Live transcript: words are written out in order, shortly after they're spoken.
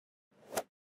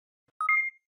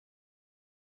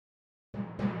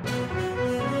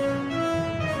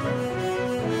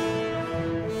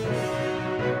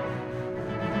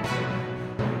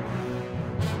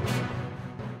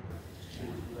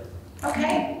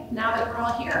now that we're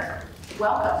all here,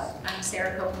 welcome.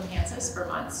 I'm Copeland Hanzas,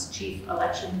 Vermont's Chief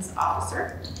Elections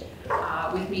Officer.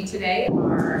 With me today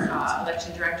are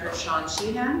Election Director Sean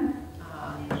Sheehan,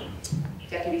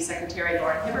 Deputy Secretary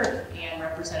Lauren Hibbert, and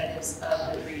representatives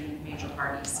of the three major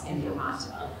parties in Vermont.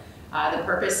 The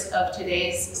purpose of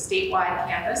today's statewide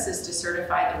canvass is to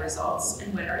certify the results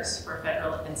and winners for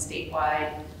federal and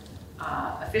statewide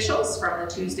officials from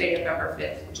the Tuesday, November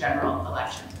 5th general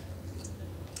election.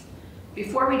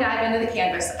 Before we dive into the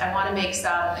canvass, I want to make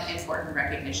some important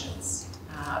recognitions.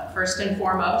 First and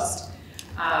foremost,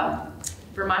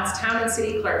 Vermont's town and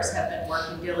city clerks have been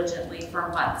working diligently for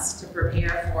months to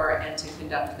prepare for and to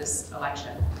conduct this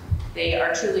election. They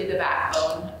are truly the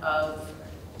backbone of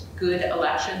good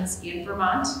elections in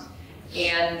Vermont,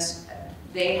 and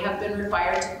they have been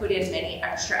required to put in many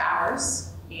extra hours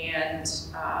and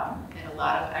a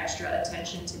lot of extra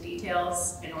attention to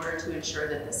details in order to ensure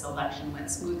that this election went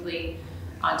smoothly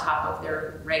on top of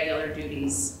their regular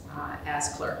duties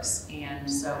as clerks.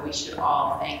 And so we should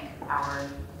all thank our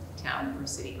town or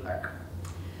city clerk.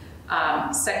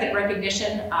 Second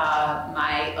recognition,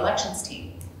 my elections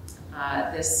team.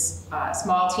 This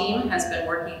small team has been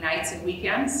working nights and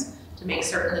weekends to make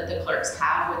certain that the clerks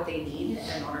have what they need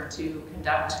in order to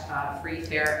conduct free,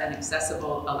 fair, and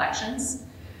accessible elections.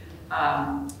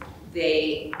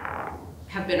 They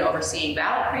have been overseeing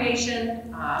ballot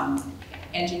creation,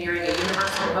 engineering a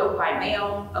universal vote by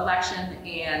mail election,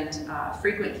 and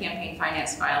frequent campaign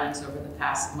finance filings over the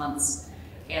past months.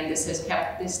 And this has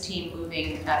kept this team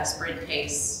moving at a sprint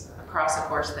pace across a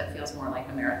course that feels more like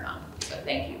a marathon. So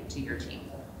thank you to your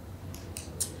team.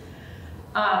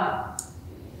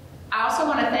 I also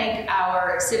want to thank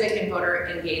our Civic and Voter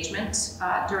Engagement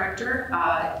Director.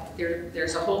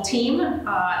 There's a whole team led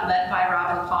by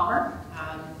Robin Palmer.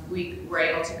 We were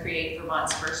able to create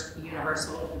Vermont's first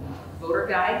universal voter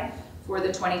guide for the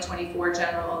 2024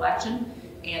 general election.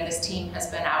 And this team has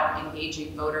been out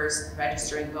engaging voters,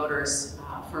 registering voters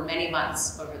for many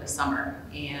months over the summer.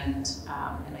 And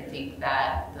I think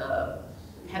that the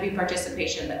heavy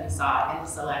participation that we saw in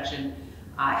this election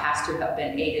has to have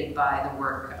been aided by the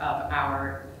work of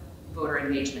our voter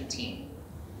engagement team.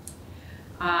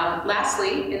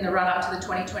 Lastly, in the run-up to the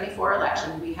 2024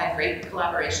 election, we had great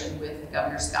collaboration with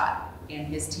Governor Scott and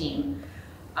his team.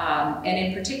 And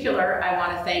in particular, I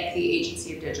want to thank the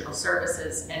Agency of Digital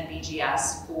Services and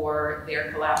BGS for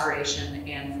their collaboration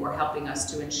and for helping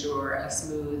us to ensure a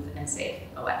smooth and safe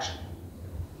election.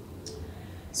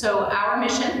 So our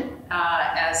mission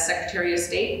as Secretary of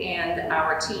State and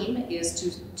our team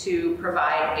is to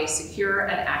provide a secure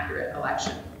and accurate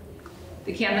election.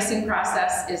 The canvassing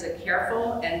process is a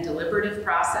careful and deliberative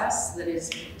process that is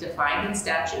defined in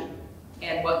statute,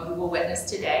 and what you will witness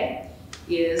today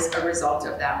is a result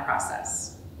of that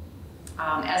process.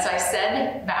 As I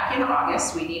said back in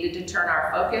August, we needed to turn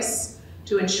our focus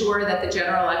to ensure that the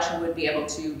general election would be able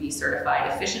to be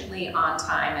certified efficiently, on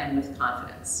time, and with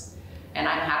confidence. And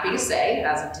I'm happy to say,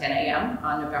 as of 10 a.m.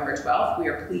 on November 12th, we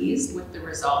are pleased with the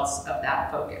results of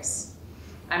that focus.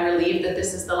 I'm relieved that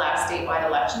this is the last statewide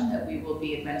election that we will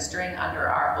be administering under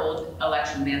our old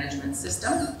election management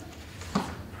system.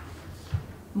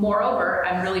 Moreover,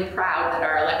 I'm really proud that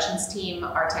our elections team,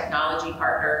 our technology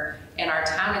partner, and our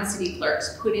town and city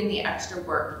clerks put in the extra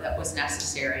work that was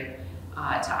necessary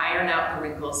to iron out the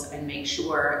wrinkles and make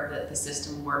sure that the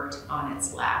system worked on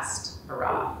its last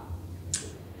hurrah.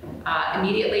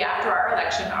 Immediately after our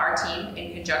election, our team,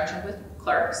 in conjunction with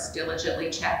clerks,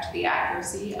 diligently checked the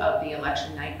accuracy of the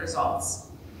election night results.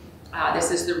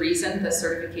 This is the reason the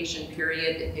certification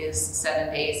period is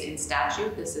 7 days in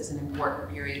statute. This is an important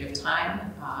period of time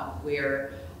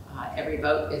where every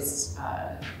vote is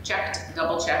checked,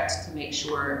 double-checked to make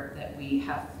sure that we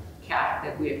have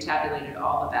tabulated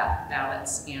all the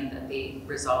ballots and that the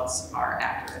results are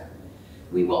accurate.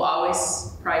 We will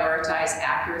always prioritize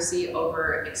accuracy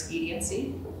over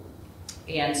expediency.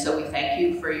 And so we thank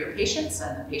you for your patience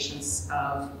and the patience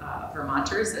of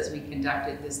Vermonters as we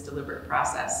conducted this deliberate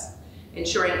process,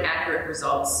 ensuring accurate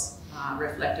results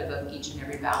reflective of each and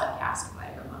every ballot cast by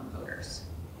Vermont voters.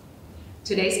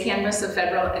 Today's canvass of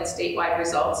federal and statewide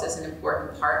results is an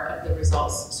important part of the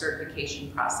results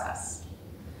certification process.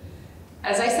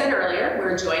 As I said earlier,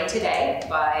 we're joined today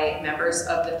by members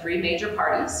of the three major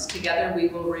parties. Together we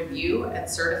will review and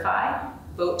certify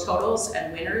vote totals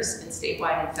and winners in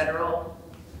statewide and federal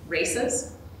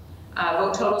races.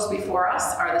 Vote totals before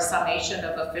us are the summation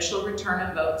of official return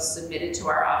of votes submitted to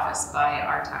our office by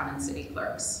our town and city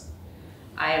clerks.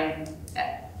 I am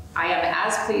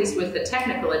as pleased with the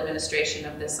technical administration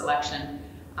of this election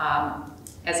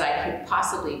as I could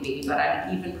possibly be, but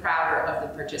I'm even prouder of the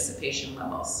participation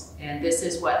levels. And this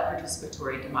is what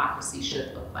participatory democracy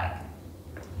should look like.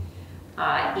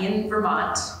 In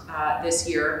Vermont, this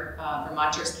year,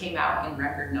 Vermonters came out in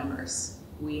record numbers.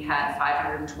 We had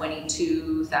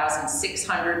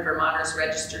 522,600 Vermonters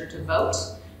registered to vote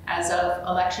as of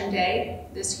Election Day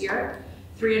this year.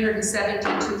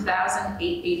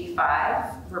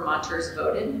 372,885 Vermonters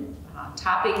voted,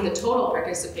 topping the total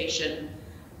participation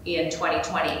in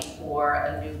 2020 for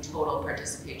a new total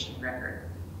participation record.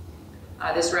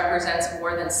 This represents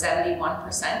more than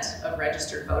 71% of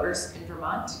registered voters in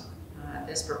Vermont.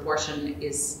 This proportion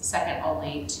is second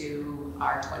only to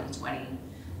our 2020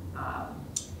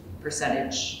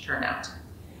 percentage turnout.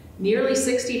 Nearly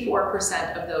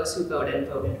 64% of those who voted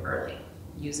early,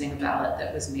 using a ballot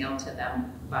that was mailed to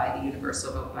them by the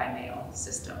universal vote by mail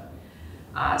system.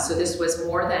 So this was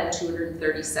more than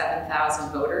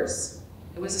 237,000 voters.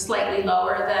 It was slightly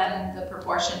lower than the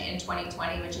proportion in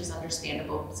 2020, which is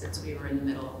understandable since we were in the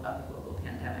middle of a global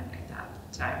pandemic at that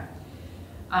time.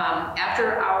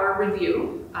 After our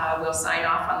review, we'll sign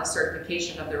off on the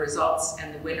certification of the results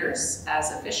and the winners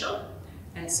as official.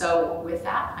 And so with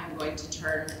that, I'm going to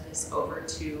turn this over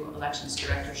to Elections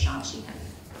Director Sean Sheehan.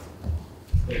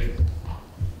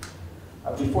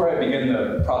 Before I begin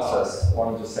the process, I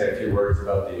wanted to say a few words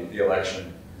about the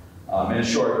election. In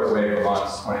short, the way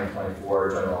Vermont's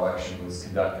 2024 general election was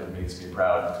conducted makes me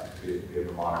proud to be a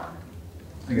Vermonter.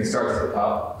 I think it starts at the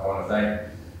top. I want to thank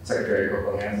Secretary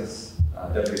Copeland Hanzas,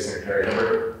 Deputy Secretary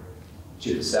Hibbert,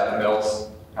 Chief of Staff Mills,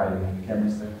 hiding behind the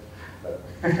cameras there,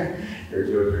 but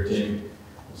your team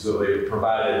absolutely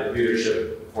provided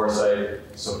leadership, foresight,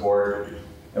 support,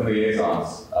 and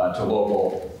liaisons to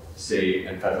local, state,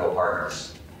 and federal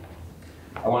partners.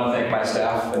 I want to thank my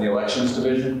staff in the Elections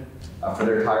Division for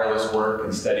their tireless work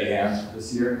and steady hand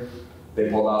this year. They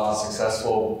pulled off a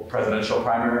successful presidential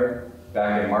primary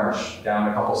back in March, down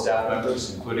a couple staff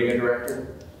members, including a director.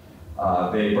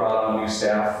 They brought on new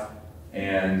staff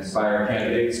and aspiring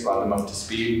candidates, brought them up to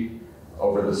speed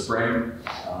over the spring,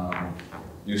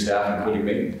 new staff including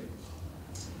me.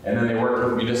 And then they worked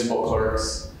with municipal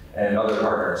clerks and other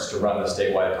partners to run the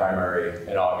statewide primary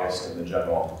in August and the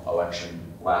general election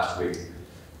last week.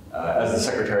 As the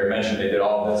Secretary mentioned, they did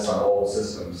all of this on old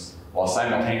systems while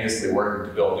simultaneously working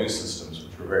to build new systems,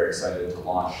 which we're very excited to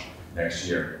launch next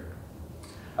year.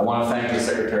 I want to thank the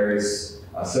Secretary's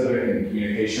civic and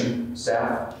communication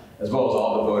staff, as well as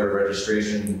all the voter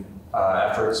registration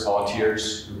efforts,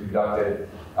 volunteers who conducted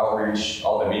outreach,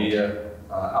 all the media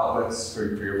outlets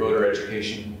for your voter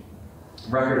education.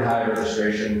 Record high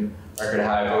registration, record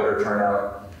high voter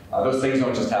turnout. Those things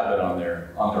don't just happen on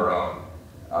their own.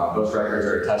 Those records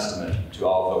are a testament to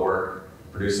all of the work,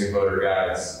 producing voter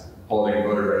guides, holding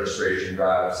voter registration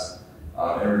drives,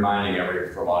 and reminding every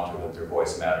Vermonter that their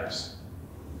voice matters.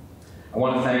 I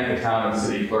want to thank the town and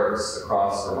city clerks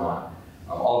across Vermont,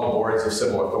 all the boards of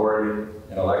civil authority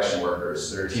and election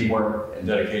workers. Their teamwork and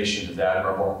dedication is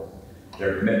admirable.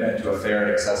 Their commitment to a fair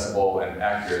and accessible and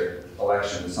accurate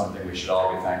election is something we should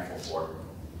all be thankful for.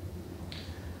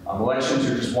 Elections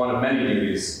are just one of many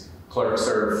duties clerks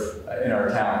serve in our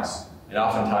towns, and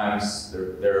oftentimes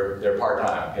they're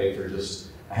part-time, paid for just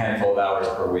a handful of hours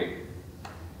per week.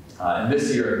 And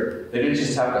this year, they didn't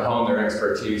just have to hone their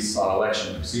expertise on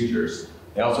election procedures,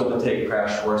 they also had to take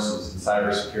crash courses in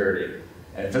cybersecurity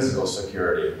and physical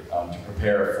security to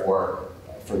prepare for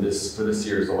this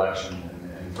year's election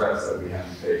and threats that we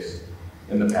haven't faced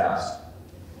in the past.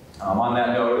 On that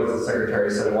note, as the Secretary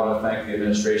said, I want to thank the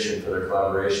administration for their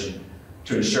collaboration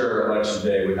to ensure Election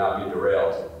Day would not be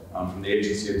derailed. From the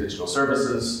Agency of Digital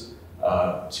Services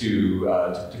to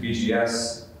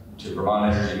BGS, to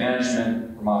Vermont Energy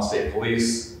Management, Vermont State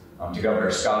Police, to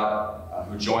Governor Scott,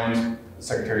 who joined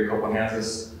Secretary Copeland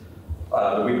Hanzas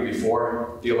the week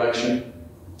before the election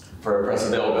for press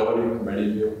availability.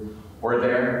 Many of you were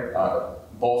there,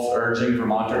 both urging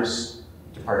Vermonters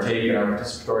to partake in our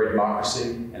participatory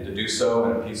democracy and to do so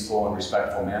in a peaceful and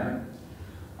respectful manner.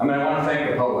 I want to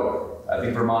thank the public. I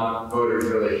think Vermont voters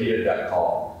really heeded that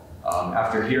call.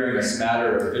 After hearing a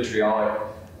smatter of vitriolic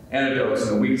anecdotes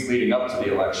in the weeks leading up to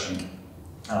the election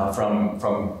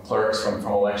from clerks, from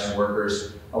election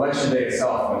workers, Election Day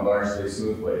itself went largely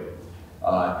smoothly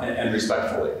and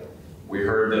respectfully. We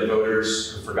heard that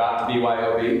voters who forgot to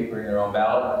BYOB, bring their own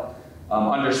ballot,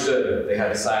 understood that they had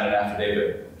to sign an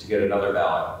affidavit to get another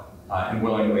ballot and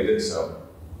willingly did so.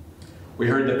 We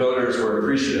heard that voters were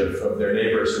appreciative of their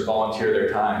neighbors who volunteered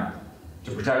their time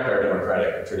to protect our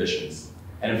democratic traditions.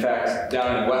 And in fact,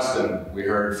 down in Weston, we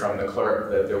heard from the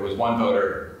clerk that there was one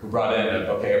voter who brought in a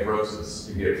bouquet of roses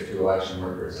to give to election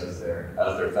workers as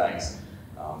their thanks.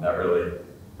 That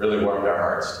really warmed our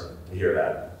hearts to hear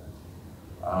that.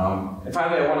 And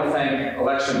finally, I want to thank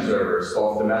election observers,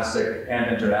 both domestic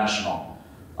and international.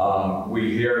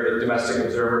 We hear that domestic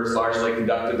observers largely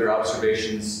conducted their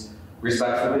observations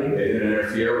respectfully. They didn't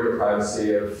interfere with the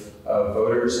privacy of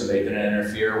voters, and they didn't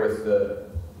interfere with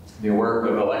the work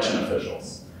of election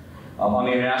officials. On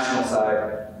the international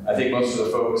side, I think most of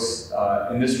the folks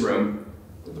in this room,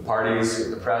 with the parties,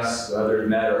 with the press, the others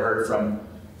met or heard from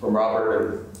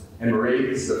Robert and Marie.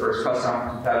 This is the first press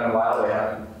conference we've had in a while. They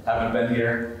haven't been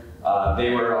here. They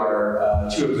were our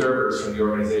two observers from the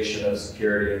Organization of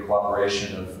Security and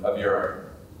Cooperation of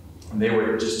Europe. And they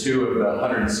were just two of the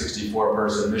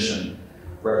 164-person mission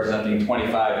representing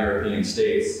 25 European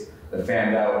states that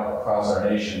fanned out across our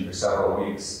nation for several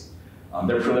weeks.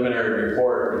 Their preliminary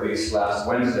report, released last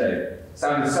Wednesday,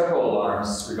 sounded several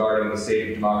alarms regarding the state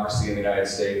of democracy in the United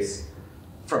States,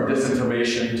 from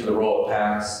disinformation to the role of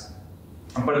PACs,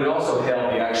 but it also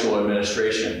hailed the actual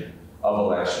administration of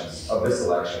elections, of this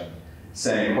election,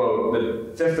 saying, quote,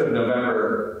 "The 5th of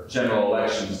November general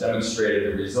elections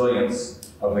demonstrated the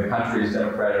resilience of the country's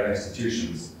democratic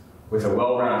institutions with a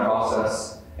well-run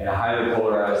process in a highly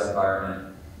polarized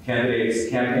environment, candidates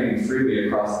campaigning freely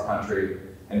across the country,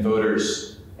 and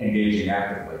voters engaging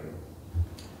actively."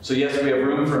 So yes, we have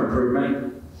room for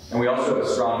improvement, and we also have a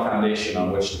strong foundation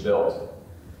on which to build.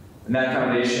 And that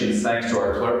foundation is thanks to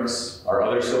our clerks, our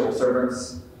other civil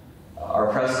servants, our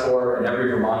press corps, and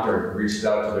every Vermonter who reaches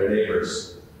out to their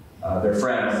neighbors, their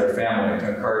friends, their family, to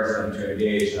encourage them to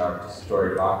engage in our participatory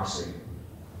democracy.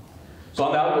 So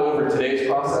I'll now go over today's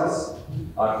process.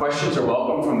 Questions are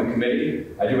welcome from the committee.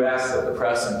 I do ask that the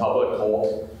press and public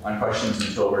hold on questions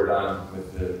until we're done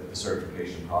with the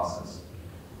certification process.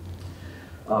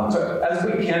 So as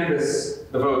we canvass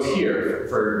the votes here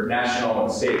for national and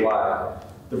statewide,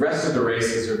 the rest of the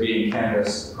races are being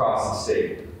canvassed across the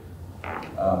state.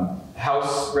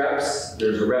 House reps,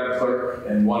 there's a rep clerk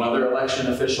and one other election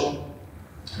official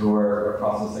who are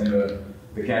processing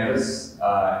the canvass.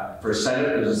 For Senate,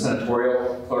 there's a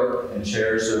senatorial clerk and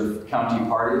chairs of county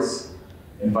parties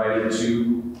invited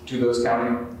to those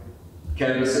county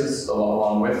canvasses,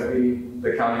 along with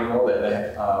the county role,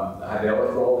 the high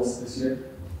bailiff role this year.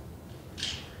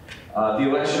 The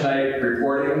election night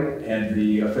reporting and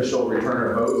the official return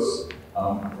of votes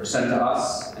were sent to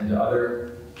us and to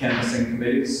other canvassing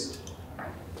committees.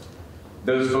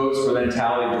 Those votes were then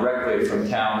tallied directly from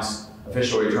town's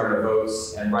official return of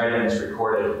votes, and write-ins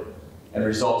recorded and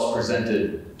results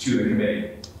presented to the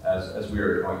committee, as we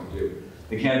are going to do.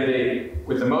 The candidate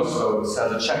with the most votes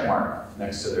has a check mark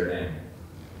next to their name.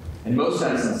 In most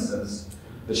instances,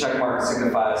 the check mark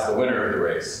signifies the winner of the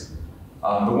race.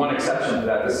 The one exception to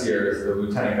that this year is the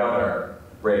lieutenant governor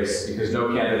race, because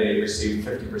no candidate received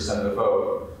 50% of the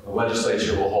vote. The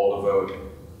legislature will hold a vote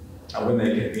when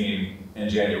they convene in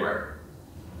January.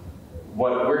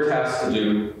 What we're tasked to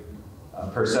do,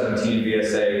 per 17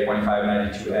 VSA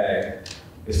 2592A,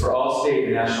 is for all state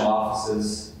and national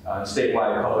offices,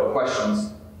 statewide public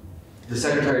questions, the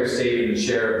Secretary of State and the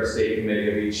chair of the state committee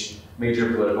of each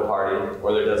major political party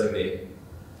or their designee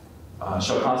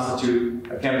shall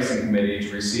constitute a canvassing committee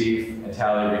to receive and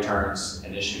tally returns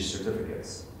and issue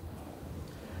certificates.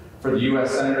 For the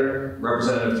U.S. Senator,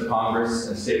 representative to Congress,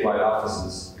 and statewide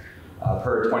offices,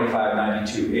 per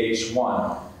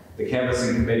 2592H1, the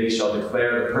canvassing committee shall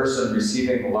declare the person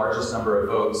receiving the largest number of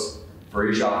votes for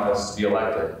each office to be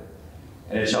elected,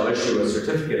 and it shall issue a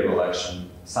certificate of election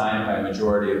signed by a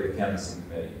majority of the canvassing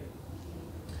committee.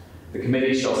 The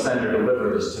committee shall send or deliver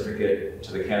the certificate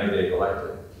to the candidate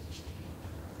elected.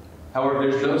 However,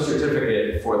 there's no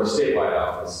certificate for the statewide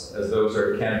office, as those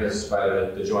are canvassed by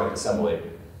the Joint Assembly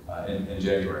in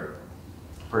January.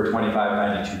 Per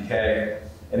 2592K,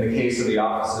 in the case of the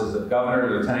offices of Governor,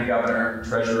 Lieutenant Governor,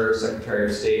 Treasurer, Secretary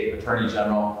of State, Attorney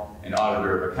General, and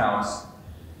Auditor of Accounts,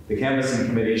 the canvassing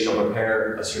committee shall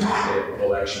prepare a certificate of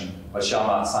election, but shall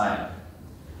not sign it.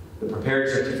 The prepared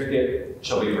certificate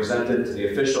shall be presented to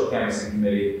the official canvassing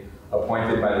committee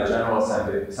appointed by the General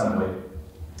Assembly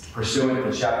pursuant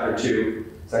to Chapter 2,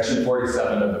 Section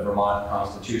 47 of the Vermont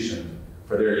Constitution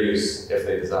for their use if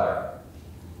they desire.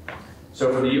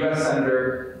 So for the U.S.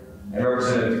 Senator and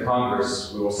representative to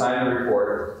Congress, we will sign the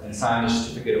report and sign the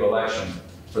certificate of election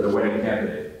for the winning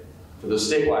candidate. For the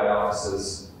statewide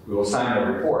offices, we will sign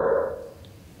the report,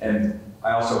 and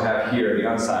I also have here the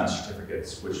unsigned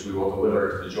certificates, which we will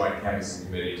deliver to the Joint Canvassing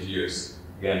Committee to use,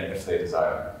 again, if they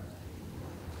desire.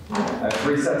 I have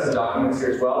 3 sets of documents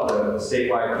here as well, the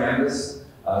statewide canvass,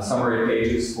 summary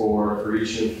pages for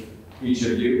each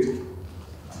of you.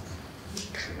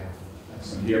 I have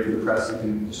some here for the press you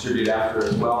can distribute after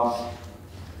as well.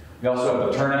 We also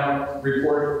have the turnout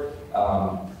report,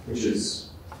 which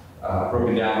is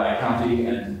broken down by county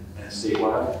and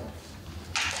statewide.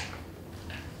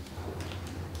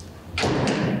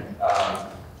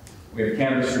 We have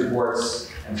canvass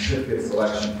reports and certificates of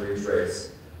election for each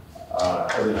race, as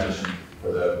I mentioned,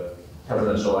 for the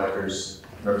presidential electors,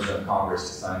 representative Congress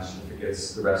to sign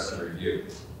certificates, the rest to review.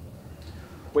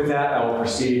 With that, I will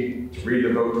proceed to read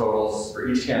the vote totals for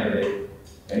each candidate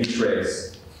and each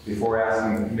race before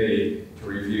asking the committee to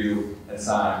review and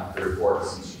sign the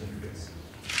reports and certificates.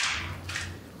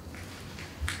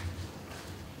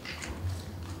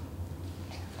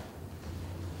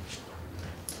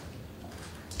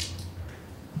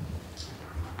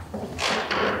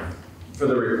 For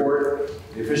the report,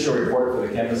 the official report for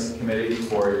the canvass committee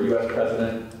for U.S.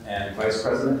 President and Vice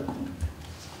President,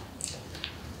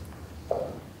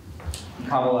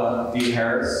 Kamala D.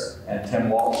 Harris and Tim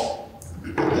Walz,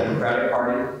 the Democratic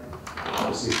Party,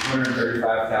 received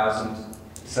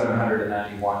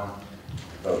 235,791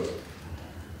 votes.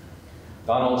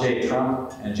 Donald J.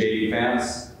 Trump and J.D.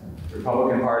 Vance,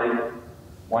 Republican Party,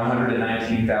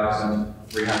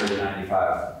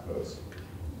 119,395 votes.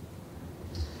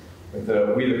 With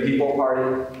the We the People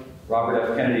Party, Robert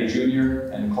F. Kennedy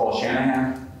Jr. and Nicole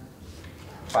Shanahan,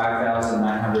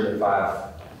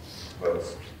 5,905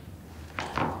 votes.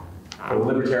 For the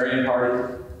Libertarian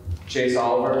Party, Chase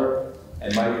Oliver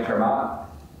and Mike Kermott,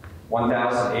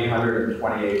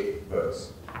 1,828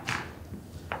 votes.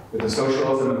 With the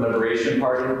Socialism and Liberation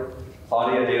Party,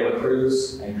 Claudia de la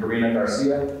Cruz and Karina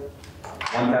Garcia,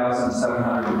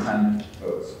 1,710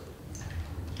 votes.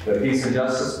 The Peace and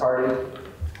Justice Party,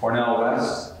 Cornel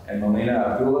West and Melina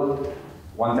Abdullah,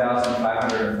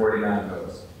 1,549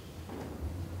 votes.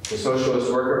 The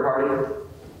Socialist Worker Party,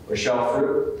 Rochelle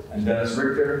Fruit and Dennis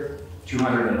Richter,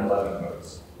 211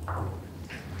 votes.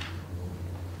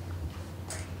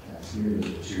 So here are the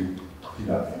two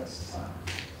documents to sign.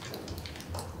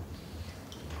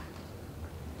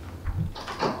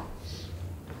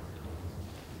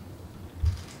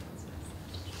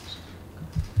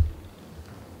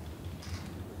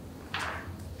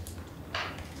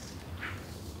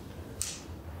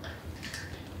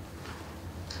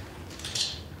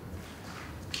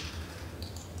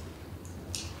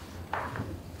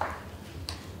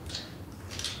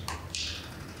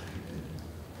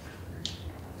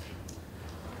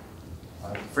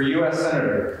 For U.S.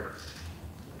 Senator,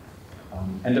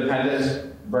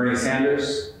 Independent, Bernie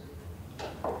Sanders,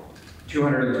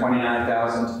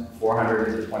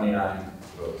 229,429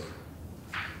 votes.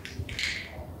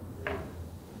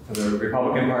 For the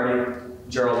Republican Party,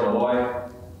 Gerald Malloy,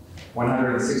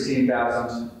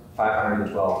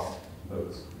 116,512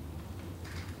 votes.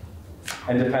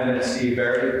 Independent, Steve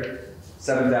Berry,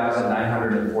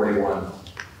 7,941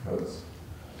 votes.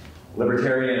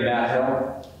 Libertarian, Matt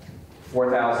Hill,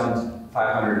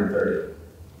 4,530.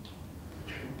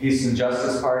 Peace and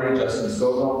Justice Party, Justin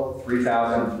Scoville,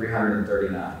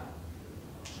 3,339.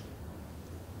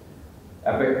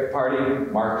 Epic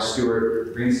Party, Mark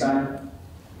Stewart Greenstein,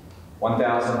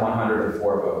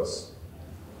 1,104 votes,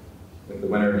 with the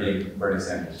winner being Bernie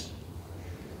Sanders.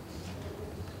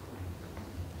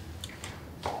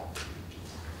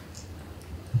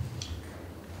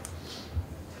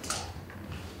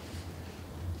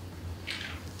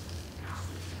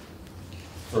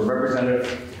 For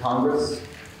Representative Congress,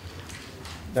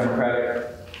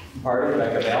 Democratic Party,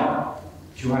 Becca Balin,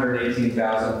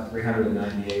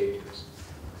 218,398.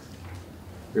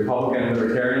 Republican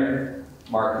Libertarian,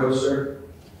 Mark Koster,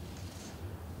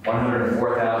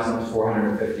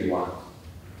 104,451.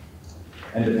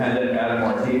 Independent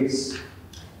Adam Ortiz,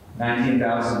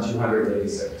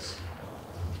 19,286.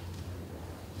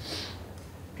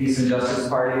 Peace and Justice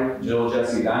Party, Jill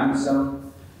Jesse Diamondstone,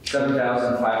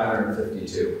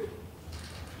 7,552.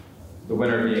 The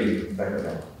winner being Becca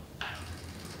Balin.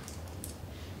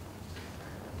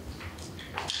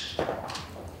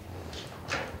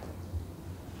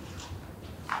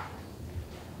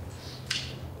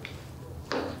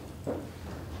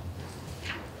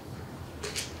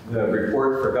 The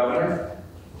report for governor,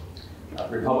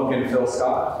 Republican Phil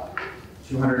Scott,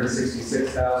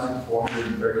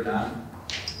 266,439.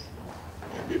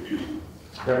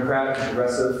 Democratic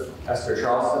Progressive Esther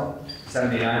Charleston,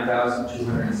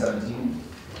 79,217.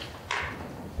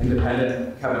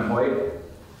 Independent Kevin Hoyt,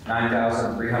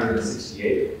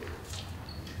 9,368.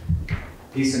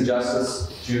 Peace and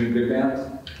Justice June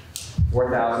Goodband,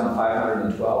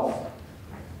 4,512.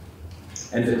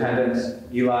 Independent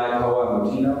Eli Koa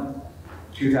Mutino,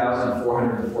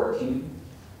 2,414.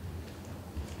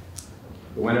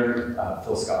 The winner,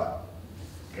 Phil Scott.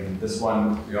 And this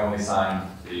one, we only signed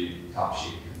the top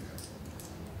sheet.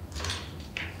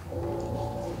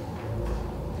 For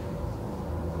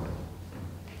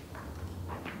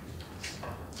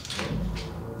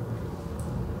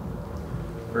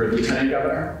Lieutenant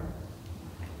Governor,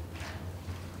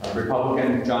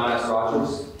 Republican John S.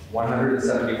 Rogers,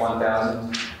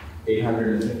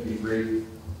 171,853.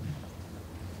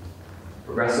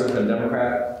 Progressive and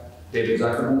Democrat David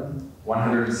Zuckerman,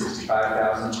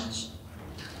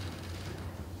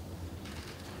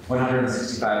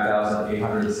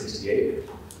 165,868.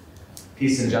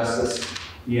 Peace and Justice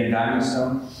Ian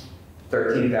Diamondstone,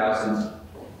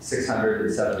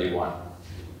 13,671.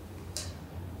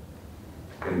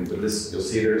 And with this, you'll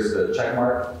see there's the check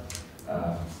mark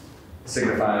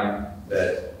signifying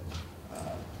that,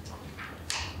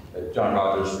 that John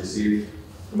Rogers received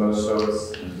the most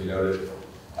votes. And as we noted,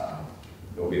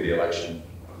 it will be the election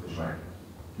of the joint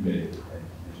committee.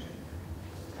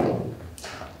 And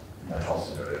that's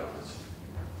also noted on this.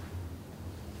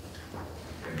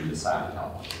 And we decide to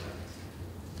count.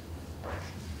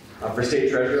 For State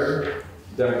Treasurer,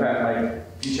 Democrat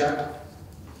Mike Pichak,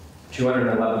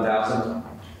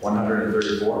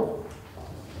 211,134.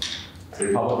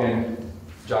 Republican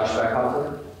Josh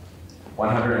Beckhofer,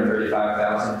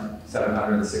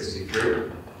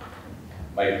 135,763.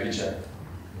 Mike Pichak,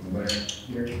 the winner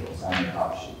here, will sign the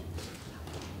top sheet.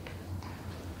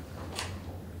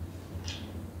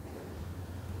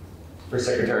 For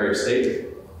Secretary of State,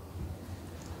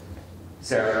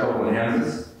 Sarah Copeland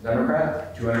Hanzas,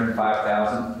 Democrat,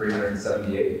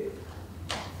 205,378.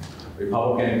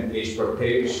 Republican H. Brooke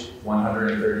Page,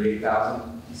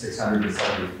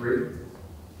 138,673.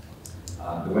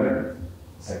 The winner,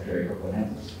 Secretary Copeland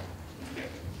Hanzas.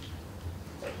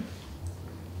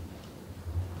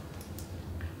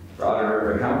 For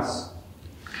Auditor of Accounts,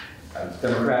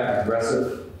 Democrat and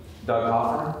Progressive Doug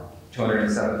Hoffman,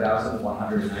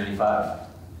 207,195.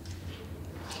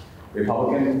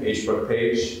 Republican H. Brooke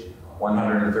Page,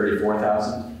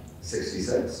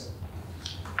 134,066.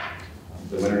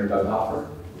 The winner, Doug Hoffer,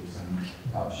 who's on the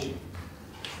top sheet.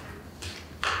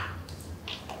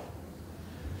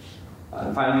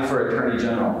 And finally, for Attorney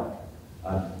General,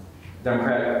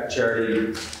 Democrat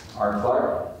Charity R.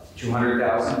 Clark,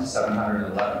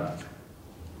 200,711.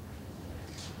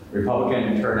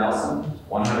 Republican Ter Nelson,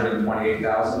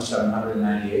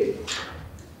 128,798.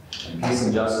 And Peace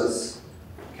and Justice,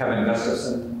 Kevin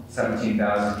Gustafson,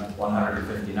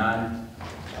 17,159.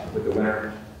 With the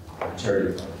winner,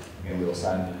 Charity Clark. Again, we will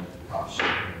sign the top sheet.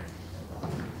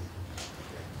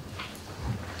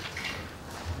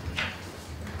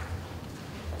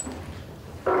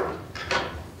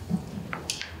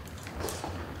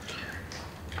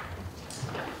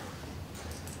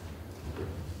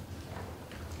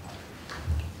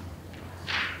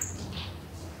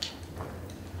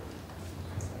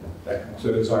 That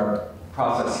concludes our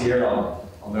process here. I'll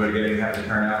note again we have the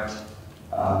turnout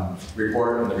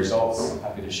report and the results.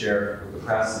 Happy to share with the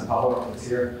press and public that's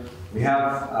here. We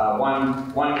have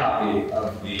one copy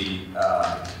of the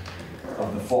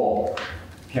full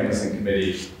canvassing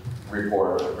committee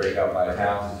report, the breakout by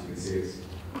towns. As you can see, it's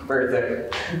very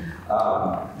thick.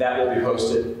 That will be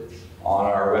posted on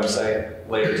our website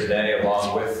later today,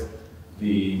 along with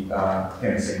the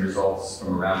canvassing results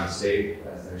from around the state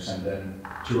as they're sent in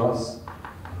to us.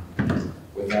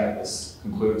 With that, this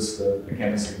concludes the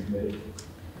canvassing committee.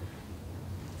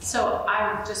 So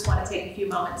I just want to take a few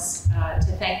moments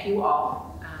to thank you all.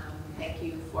 Thank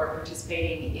you for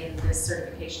participating in this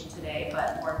certification today,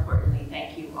 but more importantly,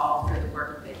 thank you all for the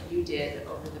work that you did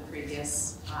over the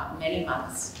previous many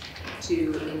months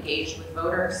to engage with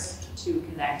voters, to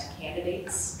connect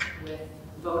candidates with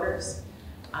voters,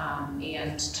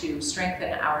 and to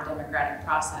strengthen our democratic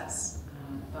process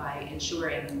by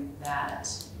ensuring that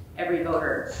every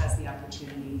voter has the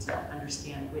opportunity to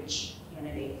understand which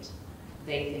candidate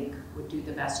they think would do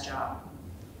the best job.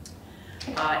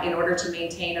 In order to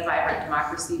maintain a vibrant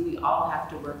democracy, we all have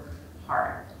to work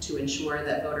hard to ensure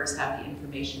that voters have the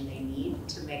information they need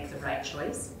to make the right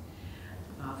choice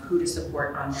of who to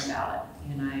support on their ballot.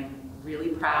 And I'm really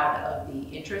proud of the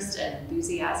interest and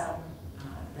enthusiasm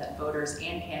that voters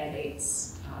and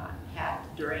candidates had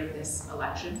during this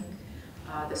election.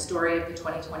 The story of the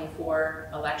 2024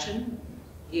 election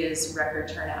is record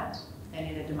turnout, and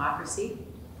in a democracy,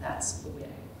 that's the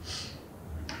win.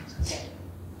 Okay.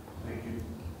 Thank you.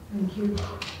 Thank you.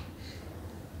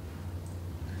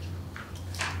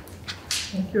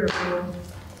 Thank you, everyone.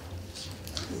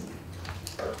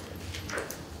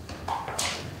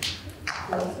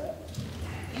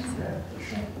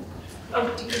 Oh,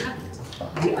 do you have?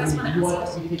 Do you want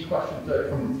to take questions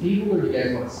from the table, or do you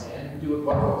guys want to stand and do it?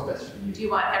 What's best for you? Do you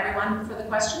want everyone for the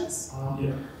questions?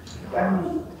 Yeah.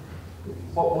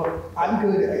 I'm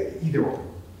good at either or.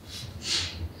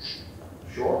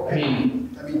 Sure. I mean,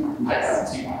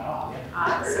 Yes. I see why not,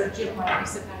 yeah. So Jim, why don't you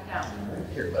sit back down?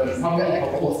 Here, probably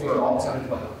helpful for all kind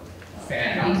of like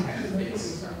fan out kind of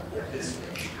things.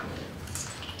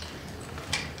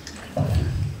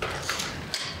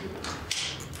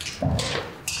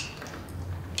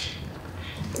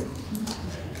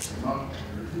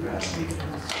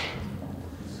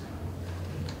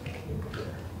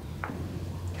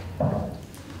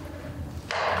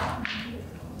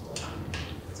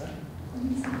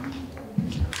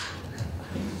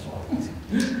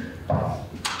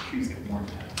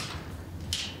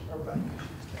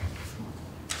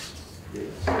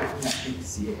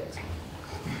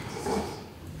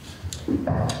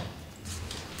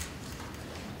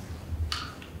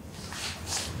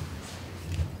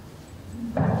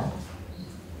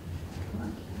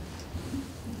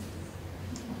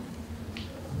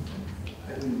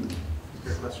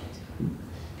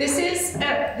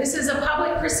 This is a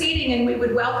public proceeding, and we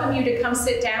would welcome you to come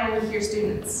sit down with your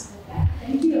students.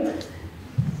 Thank you.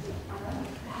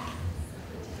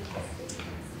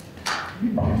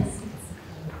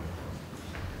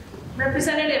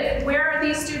 Representative, where are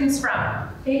these students from?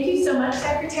 Thank you so much,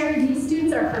 Secretary. These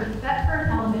students are from Thetford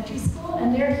Elementary School,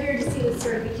 and they're here to see the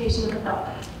certification of the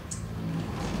public.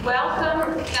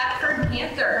 Welcome, Thetford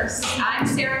Panthers. I'm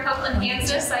Sarah Copeland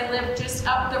Hanzas. I live just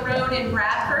up the road in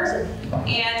Bradford,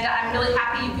 and I'm really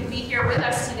happy you could be here with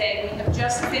us today. We have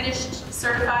just finished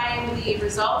certifying the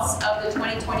results of the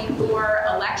 2024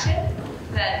 election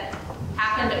that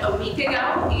happened a week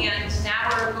ago, and now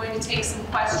we're going to take some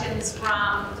questions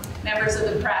from members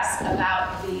of the press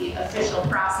about the official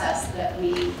process that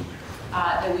we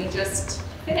just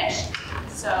finished.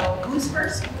 So who's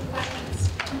first with questions?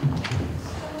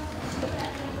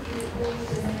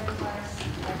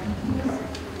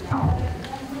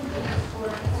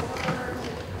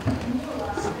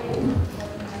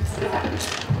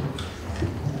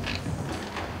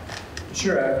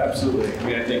 Sure, absolutely. I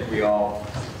mean, I think we all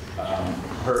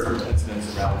heard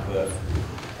incidents around the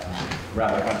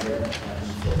country.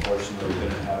 And fortunately, we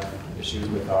didn't have issues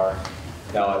with our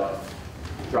ballot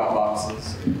drop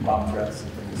boxes, and bomb threats,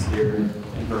 and things here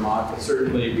in Vermont. But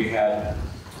certainly, we had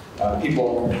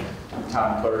people,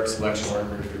 town clerks, election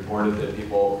workers reported that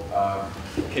people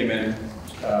came in,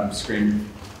 screamed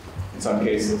in some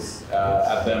cases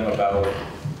at them about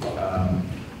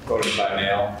voting by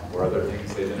mail or other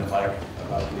things they didn't like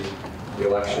about the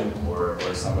election, or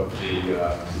some of the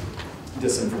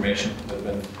disinformation that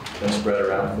had been spread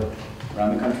around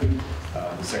the country.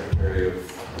 The Secretary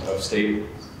of State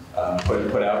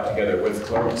put out together with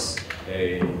clerks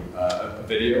a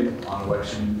video on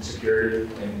election security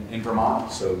in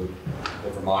Vermont, so the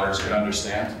Vermonters can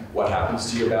understand what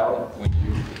happens to your ballot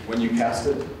when you cast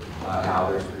it, how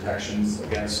there's protections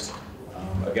against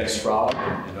fraud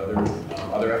and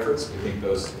other efforts. We think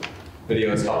those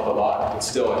videos helped a lot, but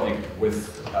still, I think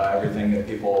with everything that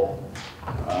people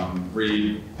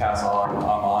read, pass on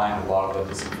online, a lot of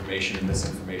the disinformation and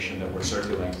misinformation that we're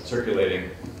circulating,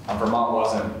 Vermont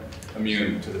wasn't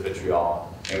immune to the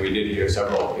vitriol, and we did hear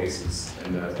several cases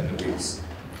in the weeks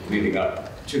leading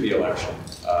up to the election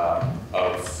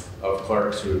of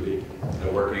clerks who would be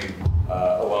working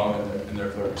alone in their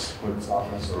clerk's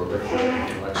office or with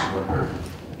an election worker,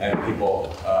 and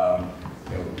people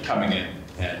coming in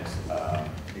and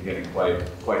getting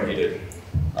quite heated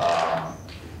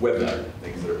with them,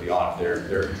 things that are beyond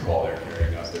their control. They're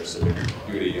carrying out their civic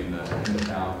duty in the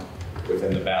town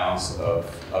within the bounds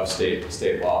of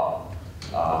state law.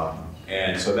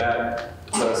 And so that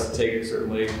led us to take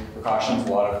certainly precautions.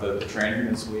 A lot of the training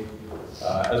this week,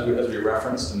 as we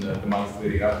referenced in the month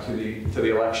leading up to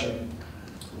the election,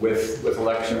 with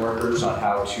election workers on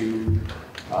how to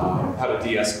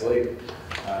de-escalate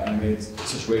any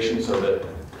situation, so that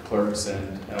clerks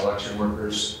and election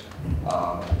workers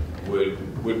would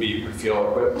feel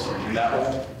equipped in that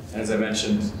way. And as I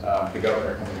mentioned, the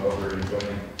governor coming over and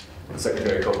joining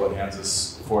Secretary Copeland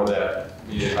Hanzas for that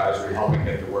media advisory, helping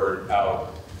get the word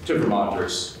out to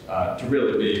Vermonters to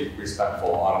really be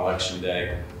respectful on election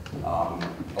day.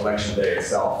 Election day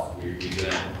itself, we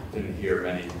didn't hear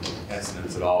many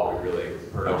incidents at all. We really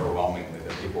heard overwhelmingly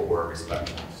that people were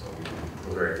respectful. So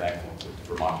we're very thankful to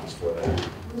Vermonters for that.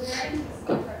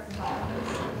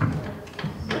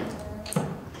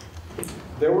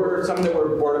 There were some that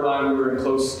were borderline. We were in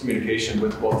close communication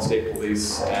with both state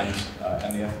police and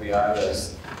the FBI,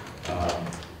 as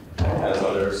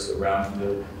others around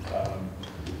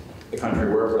the country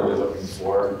were really looking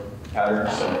for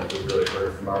patterns. And we really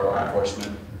heard from our law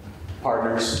enforcement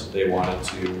partners. They wanted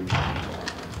to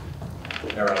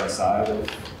err on the side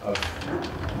of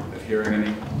hearing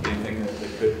anything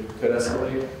that could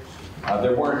escalate.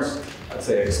 There weren't, I'd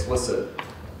say, explicit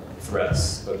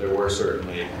threats, but there were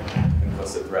certainly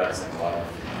implicit threats and a lot of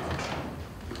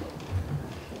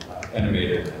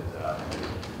animated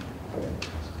and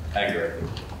anger at the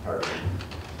part of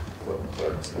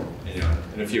clerks. And, you know,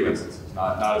 in a few instances,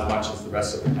 not as much as the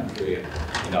rest of the country,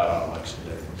 and not on election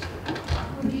day.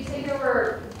 Would you say there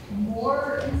were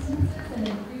more instances than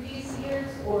in previous years,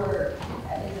 or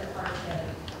is it hard to?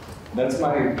 That's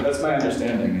my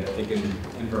understanding. I think in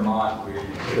Vermont, we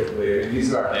typically, and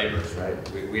these are our neighbors,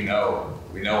 right? We know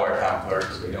our town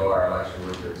clerks, we know our election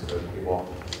workers, the people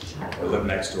that live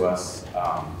next to us.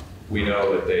 We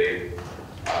know that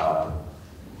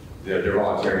they're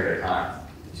volunteering their time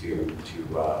to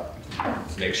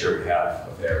make sure we have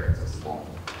a fair and accessible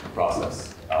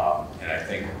process. And I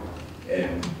think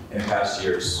in past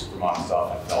years, Vermont has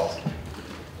often felt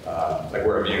like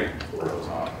we're immune to what goes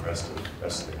on in the rest of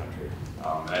the country.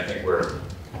 And I think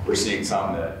we're seeing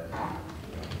some that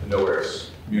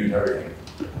nowhere's immune to everything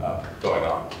going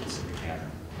on, so we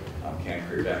can't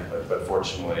prevent. But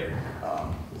fortunately,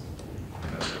 I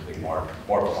think more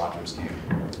Vermonters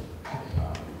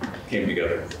came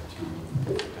together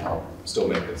to help still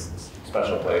make this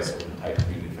special place with the tight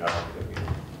community fabric that we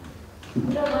have.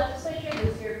 The legislature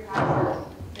this year passed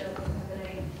a bill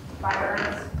prohibiting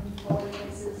firearms in polling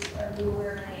places. Are you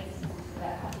aware of any instances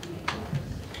that have to be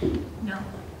made? No.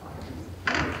 I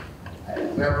have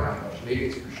a clarifying question, maybe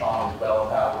it's for Sean as well,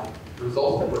 about the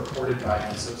results that were reported by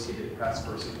the Associated Press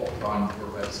versus what was on your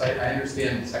website. I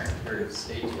understand the Secretary of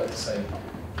State's website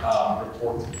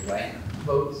reports blank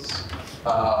votes,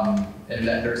 and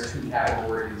that there's two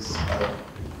categories of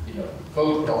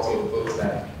votes, but also votes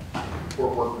that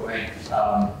were blank.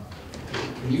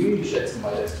 Can you maybe shed some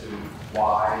light as to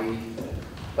why,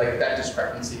 like that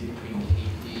discrepancy between the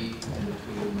AP and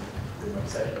between your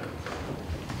website?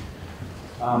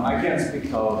 I can't speak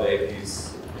to all of the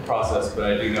AP's process, but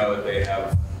I do know that they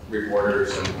have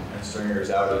reporters and stringers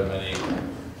out in many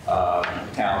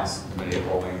towns, many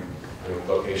polling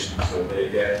locations, so they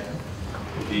get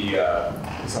the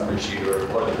summary sheet or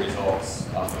the results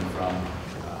often from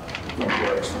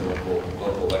clerks, from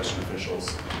local election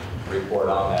officials report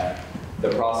on that. The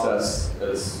process,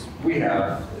 as we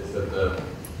have, is that the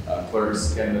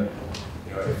clerks can,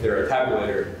 if they're a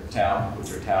tabulator town,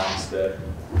 which are towns that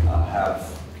have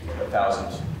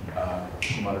 1,000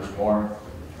 voters or more,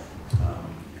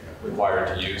 required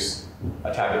to use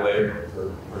a tabulator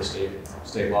for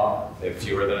state law. If they have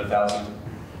fewer than 1,000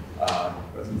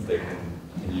 residents, they can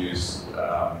use,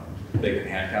 they can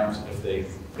hand count if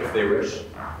they wish.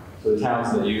 So the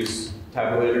towns that use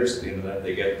tabulators, at the end of that,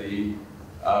 they get the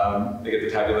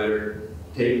tabulator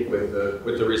tape with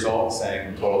the results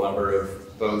saying the total number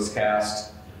of votes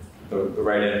cast, the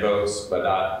write-in votes, but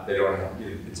not, they don't have,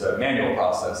 it's a manual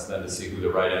process then to see who the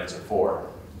write-ins are for.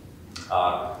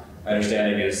 My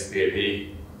understanding is the AP,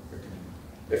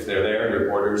 if they're there,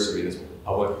 reporters, I mean, the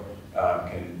public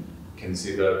can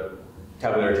see the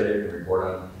tabulator tape and report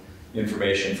on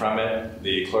information from it.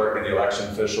 The clerk and the election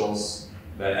officials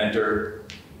then enter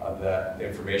that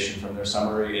information from their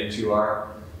summary into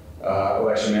our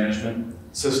election management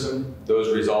system.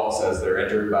 Those results, as they're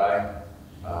entered by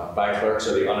clerks,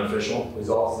 are the unofficial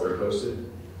results that are posted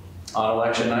on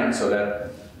election night. So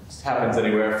that happens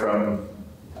anywhere from,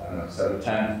 7 to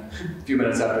 10, a few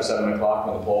minutes after 7 o'clock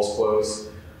when the polls close,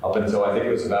 up until I think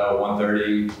it was about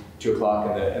 1:30, 2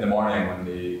 o'clock in the morning when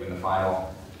the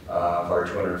final of our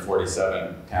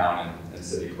 247 town and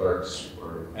city clerks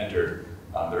were entered.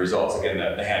 The results, again,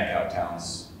 the hand count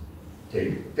towns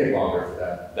take longer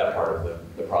for that part of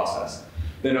the process.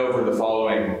 Then over the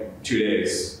following 2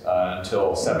 days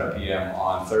until 7 p.m.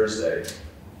 on Thursday,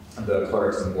 the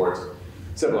clerks and boards of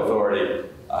civil authority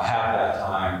have that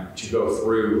time to go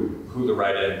through who the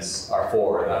write-ins are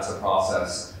for, and that's a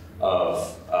process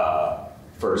of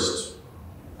first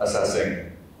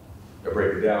assessing,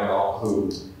 breaking down all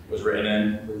who was written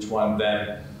in for each one,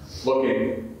 then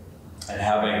looking and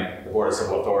having the Board of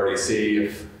Civil Authority see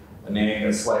if a name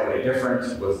is slightly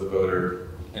different, was the voter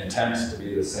intent to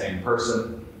be the same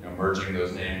person, merging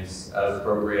those names as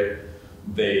appropriate.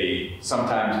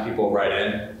 Sometimes people write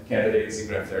in candidates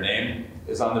even if their name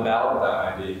is on the ballot.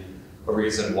 That might be a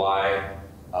reason why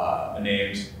a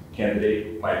named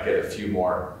candidate might get a few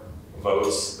more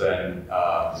votes than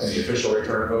the official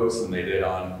return votes than they did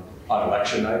on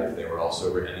election night if they were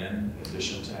also written in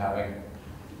addition to having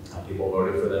people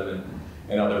voted for them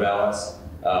in other ballots.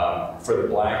 For the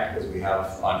blank, as we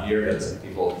have on here, that's if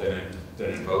people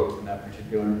didn't vote in that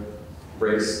particular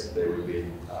race, they would be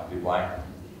blank.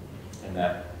 And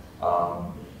that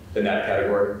in that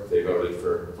category. If they voted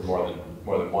for more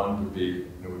than one,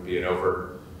 it would be an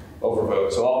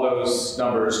overvote. So all those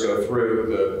numbers go through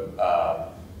the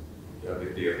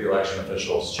election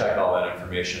officials check all that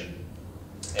information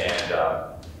and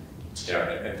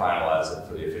and finalize it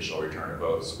for the official return of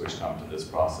votes, which come to this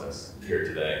process here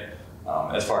today.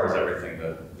 As far as everything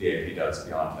that the AP does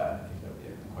beyond that, I think that would be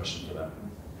a question for them.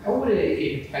 How would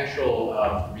a potential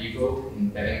revote in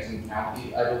Bennington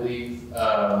County, I believe,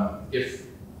 if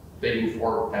they move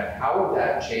forward with that, how would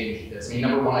that change this? I mean,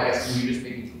 number one, I guess, can you just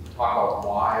maybe talk about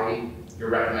why you're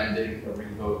recommending a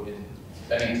revote in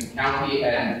Bennington County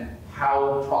and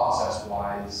how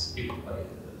process-wise it would play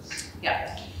into this?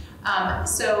 Yeah.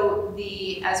 So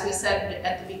as we said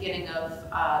at the beginning of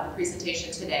the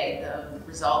presentation today, the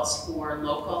results for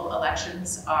local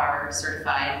elections are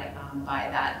certified by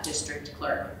that district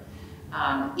clerk.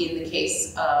 In the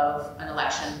case of an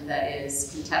election that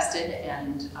is contested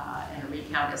and a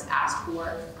recount is asked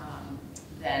for,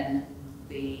 then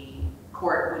the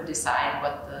court would decide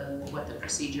what the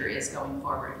procedure is going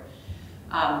forward.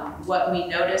 What we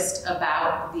noticed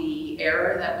about the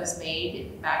error that was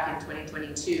made back in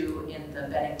 2022 in the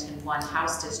Bennington 1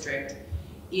 House District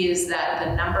is that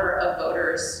the number of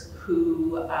voters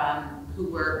who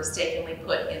were mistakenly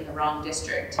put in the wrong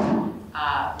district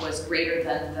was greater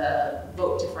than the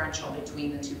vote differential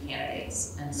between the two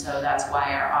candidates. And so that's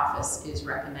why our office is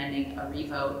recommending a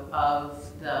revote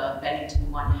of the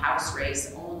Bennington 1 House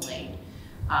race only.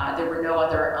 There were no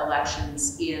other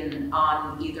elections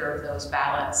on either of those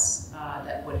ballots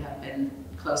that would have been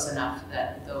close enough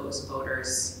that those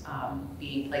voters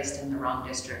being placed in the wrong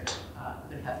district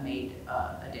could have made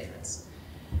a difference.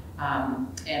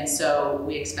 And so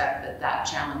we expect that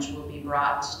challenge will be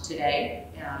brought today,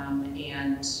 and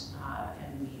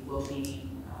we will be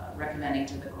recommending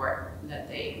to the court that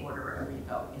they order a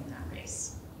revote in that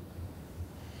race.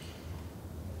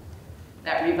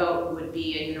 That revote would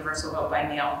be a universal vote by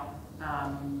mail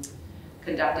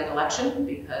conducted election,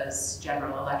 because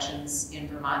general elections in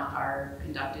Vermont are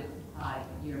conducted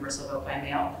universal vote by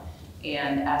mail.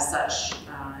 And as such,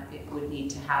 it would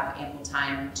need to have ample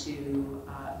time to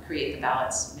create the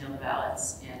ballots, mail the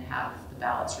ballots, and have the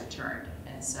ballots returned.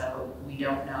 And so we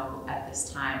don't know at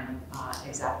this time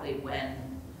exactly when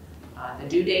the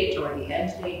due date or the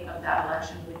end date of that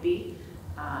election would be.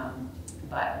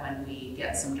 But when we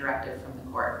get some directive from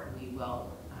the court, we will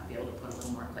be able to put a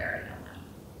little more clarity on that.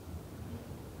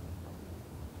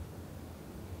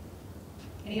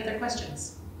 Any other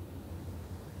questions?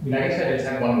 I mean, I guess I just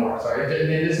have one more, sorry.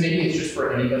 This maybe it's just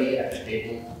for anybody at the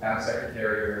table, Madam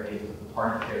Secretary, or any of the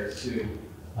party chairs too.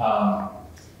 How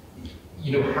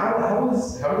did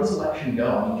this election go?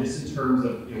 I mean, just in terms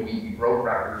of, we broke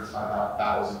records by about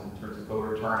 1,000 in terms of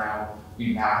voter turnout.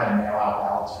 We've now had mail-out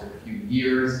ballots for a few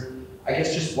years. I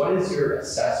guess just what is your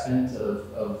assessment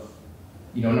of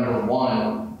number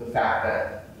one, the fact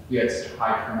that we had such a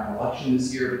high turnout election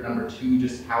this year, but number two,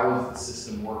 just how is the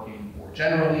system working more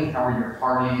generally? How are your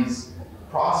parties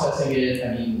processing it?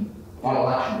 I mean, on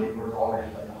election day, there were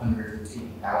already like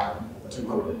 180,000 people that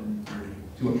voted.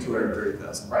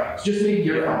 230,000. Right. So just maybe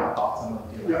your final thoughts on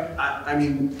the election. Yeah, I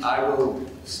mean, I will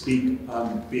speak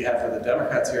on behalf of the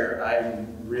Democrats here. I'm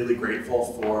really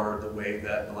grateful for the way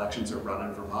that elections are run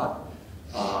in Vermont.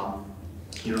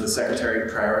 The Secretary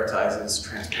prioritizes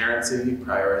transparency,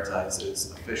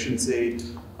 prioritizes efficiency.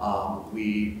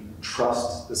 We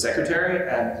trust the Secretary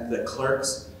and the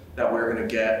clerks that we're going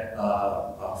to get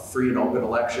a free and open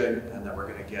election, and that we're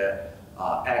going to get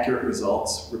accurate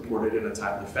results reported in a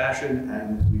timely fashion,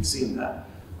 and we've seen that.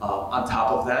 On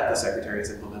top of that, the Secretary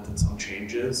has implemented some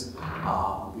changes.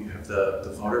 We have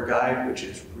the voter guide, which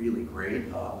is really great.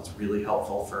 It's really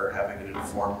helpful for having an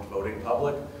informed voting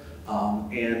public.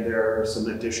 And there are some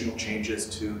additional changes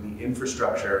to the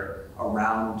infrastructure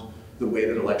around the way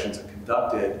that elections are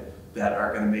conducted that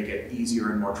are going to make it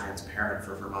easier and more transparent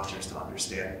for Vermonters to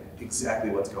understand exactly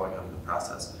what's going on in the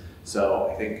process. So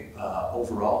I think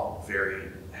overall, very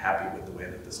happy with the way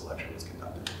that this election was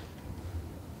conducted.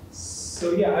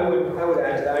 So yeah, I would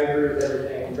add to that. I agree with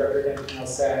everything Director Daniel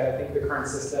said. I think the current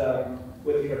system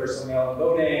with universal mail-in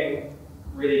voting,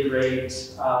 really great.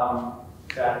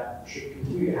 That should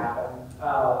continue to happen.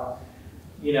 I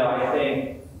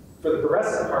think for the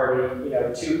Progressive Party,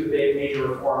 two of the big major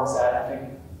reforms that I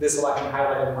think this election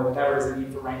highlighted more than ever is the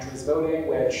need for ranked choice voting,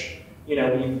 which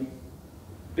we've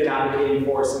been advocating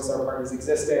for since our party's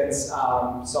existence.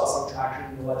 Saw some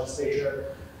traction in the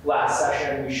legislature last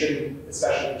session. We shouldn't,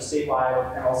 especially for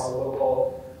statewide and also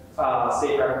local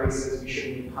state rep races, we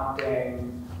shouldn't be punting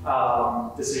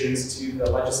decisions to the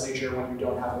legislature when you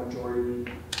don't have a majority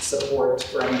support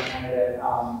for any candidate.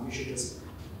 We should just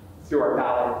through our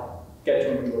ballot, get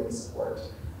to a majority support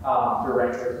through a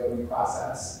ranked choice voting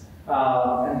process.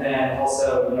 And then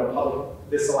also,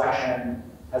 this election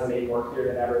has made more clear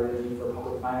than ever the need for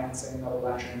public financing of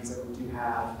elections, and we do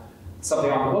have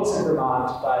something on the books in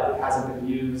Vermont, but it hasn't been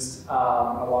used in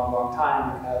a long, long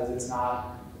time because it's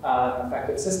not an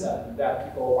effective system that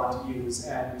people want to use.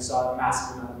 And we saw a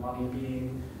massive amount of money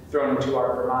being thrown into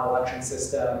our Vermont election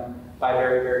system by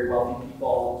very, very wealthy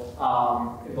people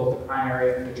in both the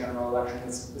primary and the general election.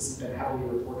 This has been heavily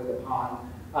reported upon.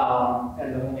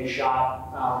 And the only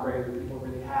shot regular people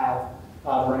really have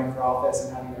running for office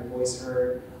and having their voice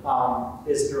heard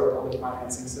is through a public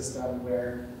financing system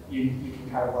where you can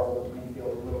kind of level the playing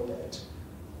field a little bit.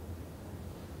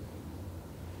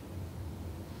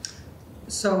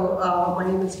 So my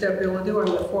name is Deb Bilodeau.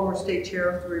 I'm the former state chair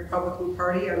of the Republican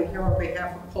Party. I'm here on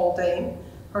behalf of Paul Dane,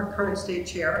 our current state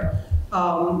chair.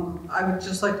 I would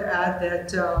just like to add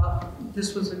that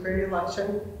this was a great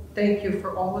election. Thank you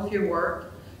for all of your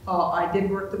work. I did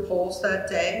work the polls that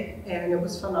day, and it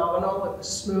was phenomenal. It was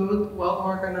smooth, well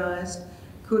organized.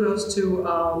 Kudos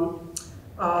to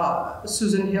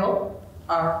Susan Hill,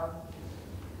 our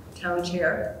town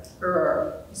chair, or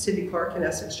our city clerk in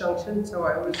Essex Junction, so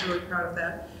I was really proud of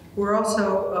that. We're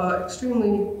also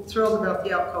extremely thrilled about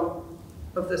the outcome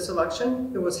of this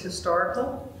election. It was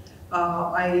historical.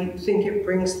 I think it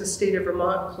brings the state of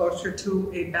Vermont closer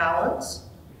to a balance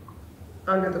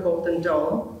under the Golden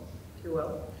Dome, if you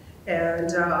will.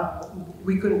 And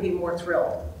we couldn't be more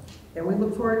thrilled. And we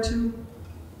look forward to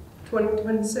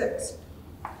 2026.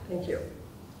 Thank you.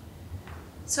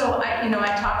 So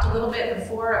I talked a little bit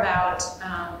before about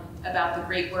the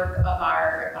great work of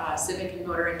our civic and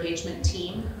voter engagement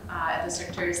team at the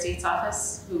Secretary of State's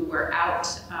office, who were out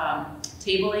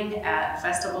tabling at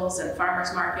festivals and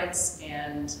farmers markets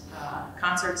and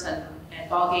concerts and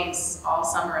ball games all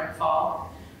summer and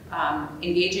fall,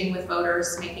 engaging with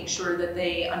voters, making sure that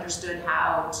they understood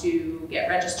how to get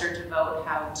registered to vote,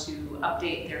 how to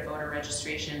update their voter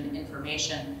registration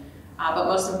information, but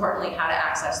most importantly, how to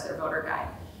access their voter guide.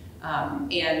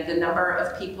 And the number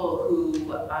of people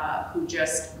who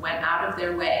just went out of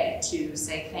their way to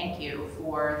say thank you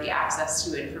for the access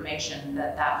to information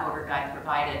that voter guide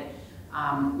provided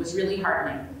was really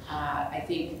heartening. I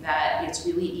think that it's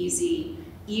really easy,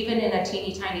 even in a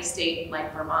teeny tiny state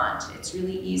like Vermont, it's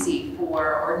really easy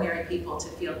for ordinary people to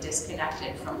feel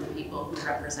disconnected from the people who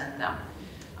represent them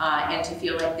and to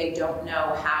feel like they don't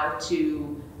know how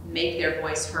to make their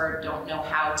voice heard, don't know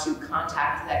how to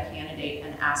contact that candidate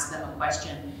and ask them a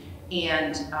question.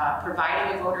 And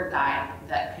providing a voter guide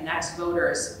that connects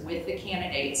voters with the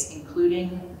candidates,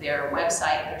 including their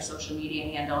website, their social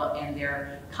media handle, and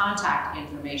their contact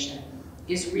information,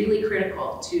 is really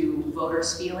critical to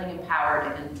voters feeling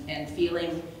empowered and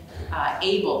feeling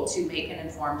able to make an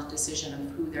informed decision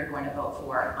of who they're going to vote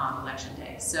for on election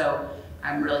day. So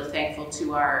I'm really thankful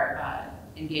to our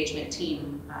engagement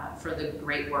team for the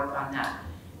great work on that.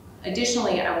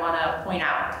 Additionally, I want to point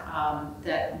out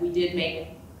that we did make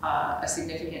a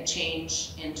significant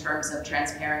change in terms of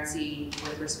transparency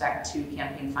with respect to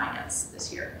campaign finance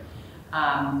this year.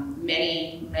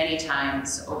 Many, many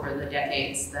times over the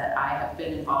decades that I have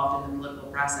been involved in the political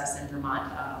process in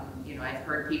Vermont, I've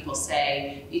heard people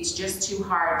say it's just too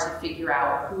hard to figure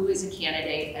out who is a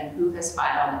candidate and who has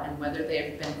filed and whether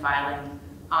they've been filing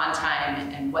on time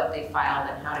and what they filed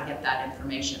and how to get that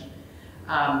information.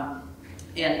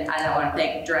 And I want to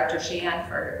thank Director Sheehan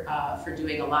for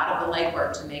doing a lot of the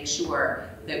legwork to make sure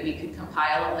that we could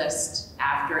compile a list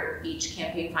after each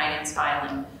campaign finance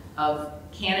filing of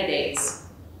candidates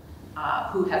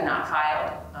who have not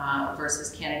filed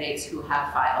versus candidates who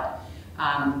have filed.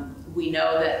 We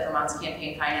know that Vermont's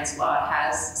campaign finance law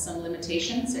has some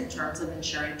limitations in terms of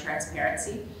ensuring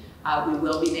transparency. We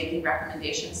will be making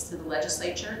recommendations to the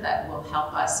legislature that will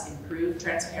help us improve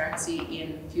transparency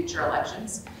in future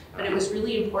elections. But it was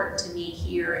really important to me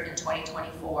here in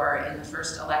 2024, in the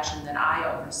first election that I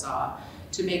oversaw,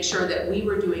 to make sure that we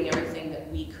were doing everything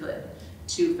that we could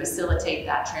to facilitate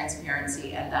that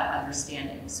transparency and that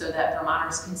understanding so that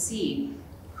Vermonters can see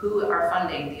who are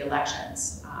funding the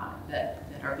elections that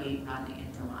are being run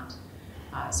in Vermont.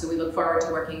 So we look forward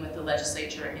to working with the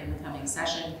legislature in the coming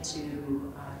session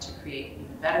to create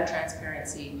even better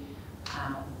transparency,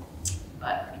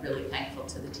 but really thankful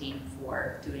to the team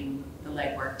for doing the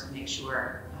legwork to make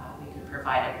sure we could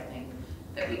provide everything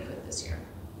that we could this year.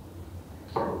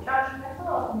 Josh, can I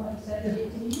follow up on what you said?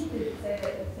 Did you say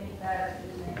that you think that the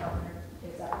Lieutenant Governor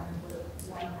is up with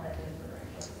one elected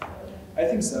for ranked? I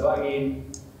think so. I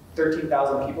mean,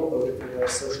 13,000 people voted for the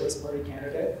Socialist Party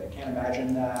candidate. I can't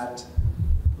imagine that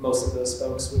most of those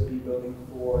folks would be voting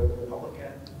for the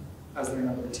Republican as their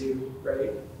number 2,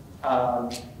 right?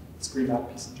 It's Green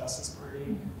Mountain Peace and Justice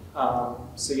Party.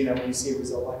 So, you know, when you see a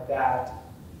result like that,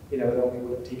 you know, it only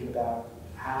would have taken about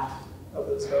half of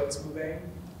those votes moving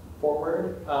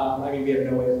forward. I mean, we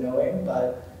have no way of knowing,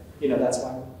 but, you know, that's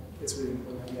why it's really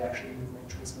important that we actually move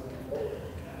ranked choice voting forward,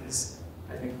 because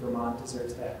I think Vermont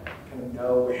deserves to kind of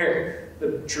know where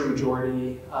the true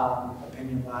majority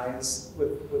opinion lies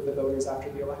with the voters after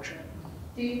the election.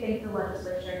 Do you think the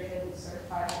legislature should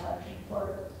certify an election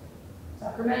for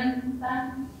Zuckerman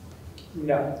then?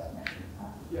 No.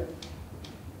 Yeah.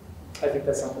 I think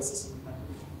that's not the system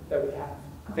that we have.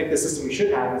 I think the system we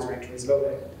should have is ranked choice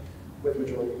voting with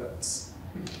majority votes.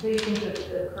 Do you think that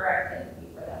the correct thing would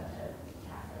be for them to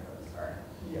cast their votes for?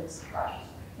 Yes. Right.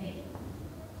 Thank you.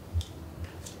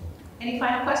 Any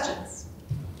final questions?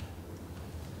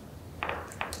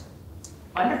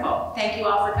 Wonderful. Thank you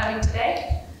all for coming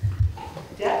today.